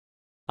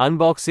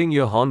Unboxing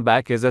your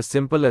Hornback is as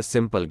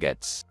simple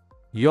gets.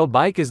 Your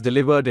bike is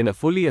delivered in a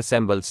fully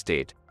assembled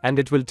state, and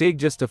it will take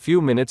just a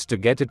few minutes to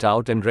get it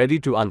out and ready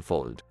to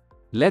unfold.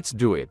 Let's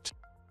do it.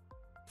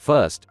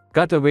 First,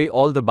 cut away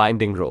all the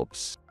binding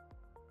ropes.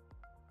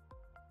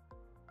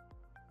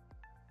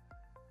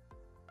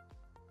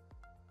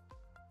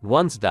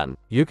 Once done,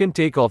 you can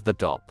take off the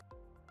top.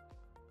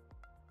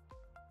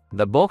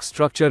 The box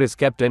structure is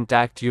kept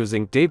intact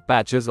using tape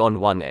patches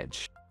on one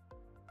edge.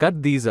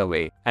 Cut these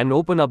away, and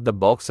open up the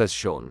box as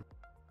shown.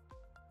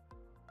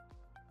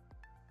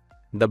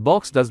 The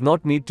box does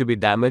not need to be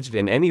damaged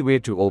in any way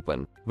to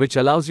open, which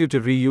allows you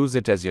to reuse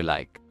it as you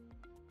like.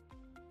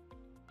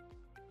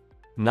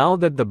 Now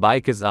that the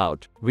bike is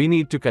out, we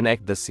need to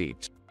connect the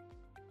seat.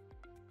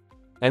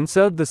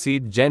 Insert the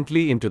seat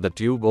gently into the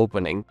tube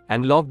opening,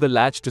 and lock the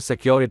latch to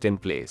secure it in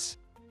place.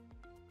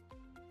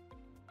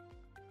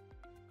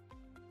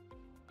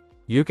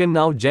 You can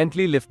now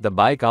gently lift the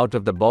bike out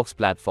of the box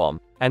platform,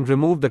 and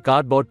remove the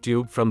cardboard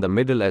tube from the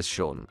middle as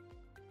shown.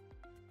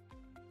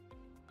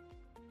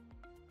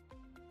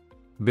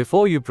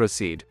 Before you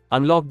proceed,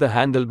 unlock the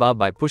handlebar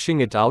by pushing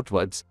it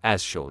outwards,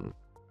 as shown.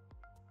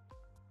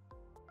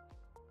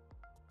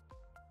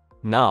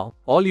 Now,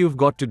 all you've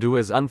got to do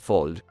is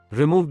unfold,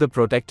 remove the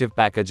protective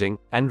packaging,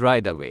 and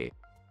ride away.